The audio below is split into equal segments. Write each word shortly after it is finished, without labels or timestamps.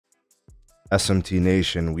SMT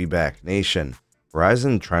Nation, we back. Nation,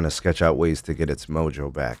 Verizon trying to sketch out ways to get its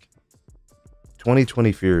mojo back.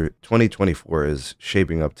 2024 is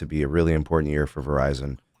shaping up to be a really important year for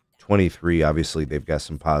Verizon. 23, obviously, they've got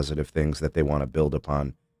some positive things that they want to build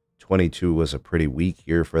upon. 22 was a pretty weak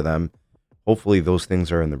year for them. Hopefully, those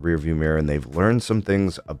things are in the rearview mirror and they've learned some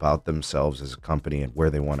things about themselves as a company and where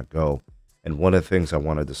they want to go. And one of the things I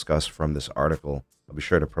want to discuss from this article, I'll be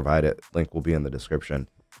sure to provide it, link will be in the description,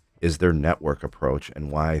 is their network approach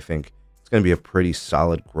and why I think it's going to be a pretty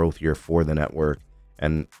solid growth year for the network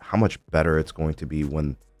and how much better it's going to be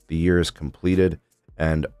when the year is completed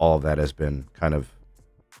and all of that has been kind of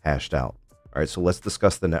hashed out. All right, so let's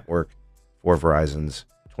discuss the network for Verizon's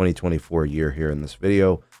 2024 year here in this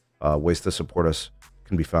video. Ways to support us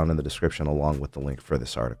can be found in the description along with the link for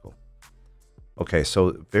this article. Okay,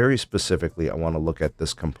 so very specifically, I want to look at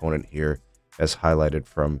this component here as highlighted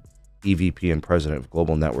from EVP and President of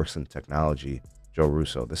Global Networks and Technology, Joe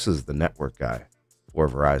Russo. This is the network guy for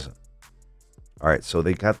Verizon. All right, so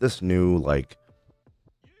they got this new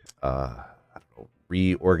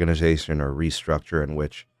reorganization or restructure in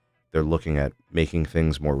which they're looking at making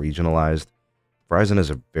things more regionalized. Verizon is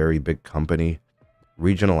a very big company.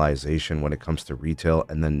 Regionalization when it comes to retail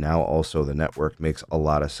and then now also the network makes a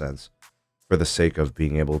lot of sense for the sake of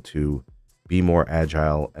being able to be more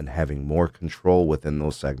agile and having more control within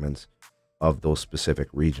those segments of those specific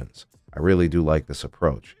regions. I really do like this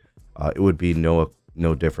approach. It would be no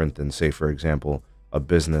different than, say, for example, a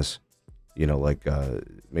business, like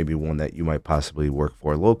maybe one that you might possibly work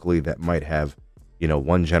for locally that might have,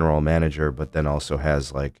 one general manager, but then also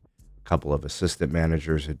has like a couple of assistant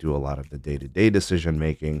managers who do a lot of the day-to-day decision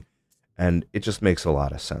making. And it just makes a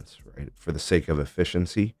lot of sense, right? For the sake of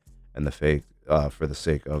efficiency and for the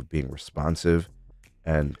sake of being responsive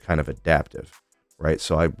and kind of adaptive, right?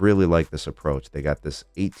 So I really like this approach. They got this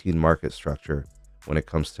 18 market structure when it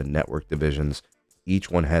comes to network divisions. Each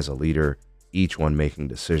one has a leader, each one making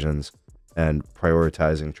decisions and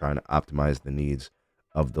prioritizing, trying to optimize the needs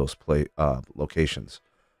of those locations.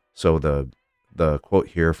 So the quote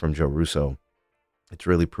here from Joe Russo, it's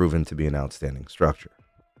really proven to be an outstanding structure.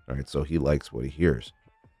 All right, so he likes what he hears.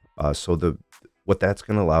 What that's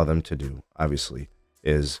going to allow them to do, obviously,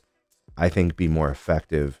 is I think be more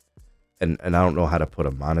effective. And I don't know how to put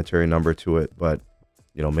a monetary number to it, but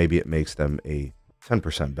maybe it makes them a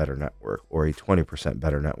 10% better network or a 20%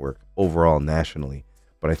 better network overall nationally.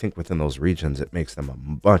 But I think within those regions, it makes them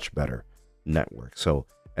a much better network. So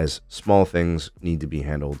as small things need to be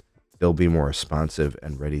handled, they'll be more responsive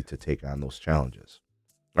and ready to take on those challenges.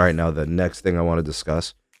 All right, now the next thing I want to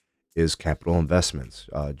discuss is capital investments.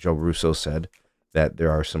 Joe Russo said that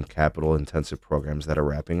there are some capital intensive programs that are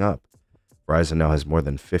wrapping up. Verizon now has more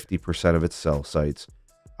than 50% of its cell sites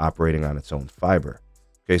operating on its own fiber.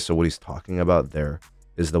 Okay, so what he's talking about there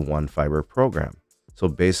is the One Fiber program. So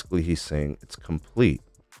basically he's saying it's complete.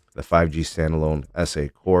 The 5G standalone SA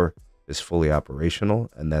core is fully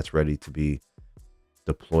operational and that's ready to be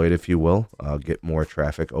deployed, if you will, get more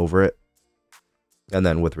traffic over it. And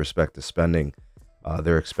then with respect to spending,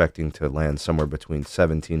 they're expecting to land somewhere between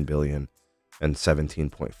 17 billion and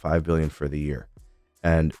 17.5 billion for the year.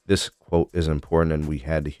 And this quote is important and we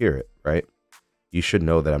had to hear it, right? You should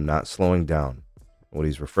know that I'm not slowing down. What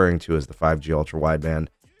he's referring to is the 5G ultra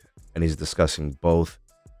band, and he's discussing both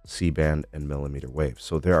C-band and mmWave.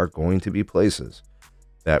 So there are going to be places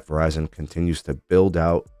that Verizon continues to build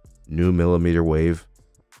out new mmWave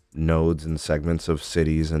nodes and segments of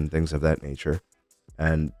cities and things of that nature.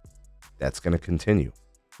 And that's going to continue.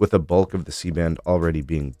 With the bulk of the C-band already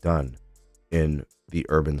being done in the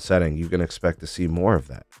urban setting, you can expect to see more of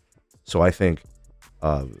that. So I think,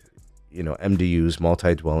 MDUs,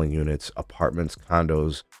 multi-dwelling units, apartments,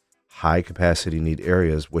 condos, high capacity need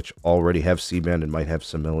areas, which already have C-band and might have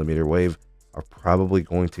some mmWave, are probably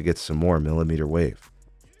going to get some more mmWave.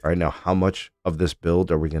 All right, now how much of this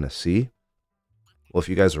build are we going to see? Well, if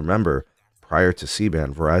you guys remember, prior to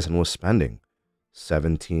C-band, Verizon was spending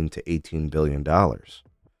 $17 to $18 billion.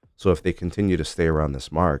 So if they continue to stay around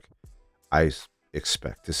this mark, I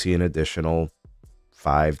expect to see an additional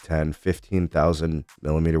 5, 10, 15,000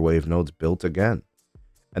 mmWave nodes built again.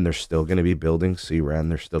 And they're still going to be building C-RAN.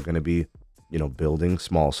 They're still going to be, building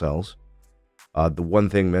small cells. The one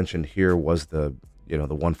thing mentioned here was the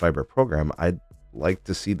One Fiber program. I'd like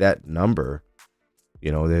to see that number.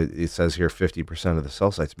 It says here 50% of the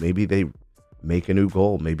cell sites. Maybe they make a new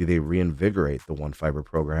goal. Maybe they reinvigorate the One Fiber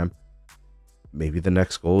program. Maybe the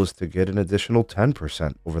next goal is to get an additional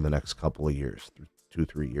 10% over the next couple of years,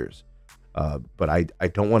 2-3 years. But I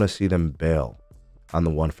don't want to see them bail on the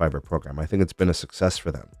One Fiber program. I think it's been a success for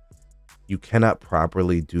them. you cannot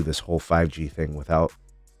properly do this whole 5G thing without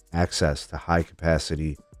access to high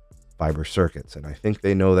capacity fiber circuits. And I think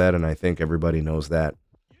they know that, and I think everybody knows that.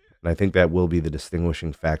 And I think that will be the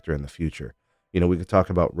distinguishing factor in the future. You know, we could talk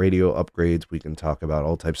about radio upgrades, we can talk about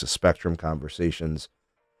all types of spectrum conversations,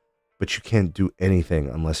 but you can't do anything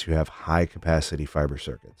unless you have high capacity fiber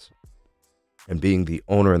circuits. And being the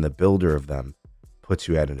owner and the builder of them puts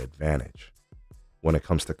you at an advantage when it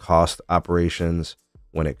comes to cost operations,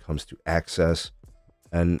 when it comes to access,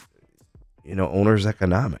 and, you know, owner's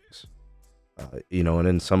economics. You know, and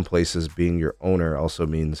in some places, being your owner also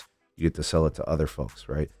means you get to sell it to other folks,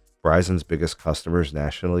 right? Verizon's biggest customers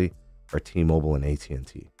nationally are T-Mobile and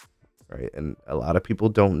AT&T, right? And a lot of people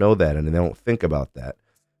don't know that, and they don't think about that,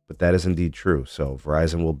 but that is indeed true. So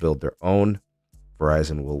Verizon will build their own.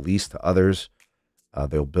 Verizon will lease to others.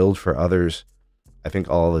 They'll build for others. I think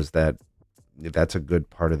all is that's a good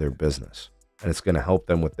part of their business, and it's going to help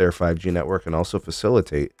them with their 5G network and also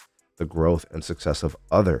facilitate the growth and success of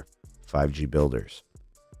other 5G builders.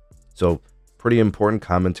 So pretty important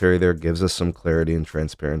commentary there, gives us some clarity and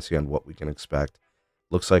transparency on what we can expect.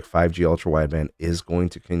 Looks like 5G ultra wideband is going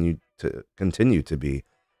to continue to be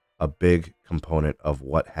a big component of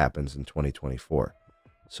what happens in 2024.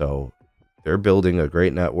 So they're building a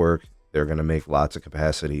great network. They're going to make lots of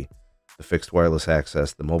capacity. The fixed wireless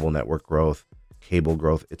access, the mobile network growth, cable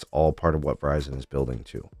growth, it's all part of what Verizon is building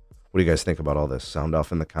too. What do you guys think about all this? Sound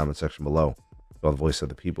off in the comment section below. You're the voice of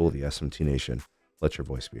the people, the SMT Nation. Let your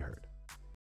voice be heard.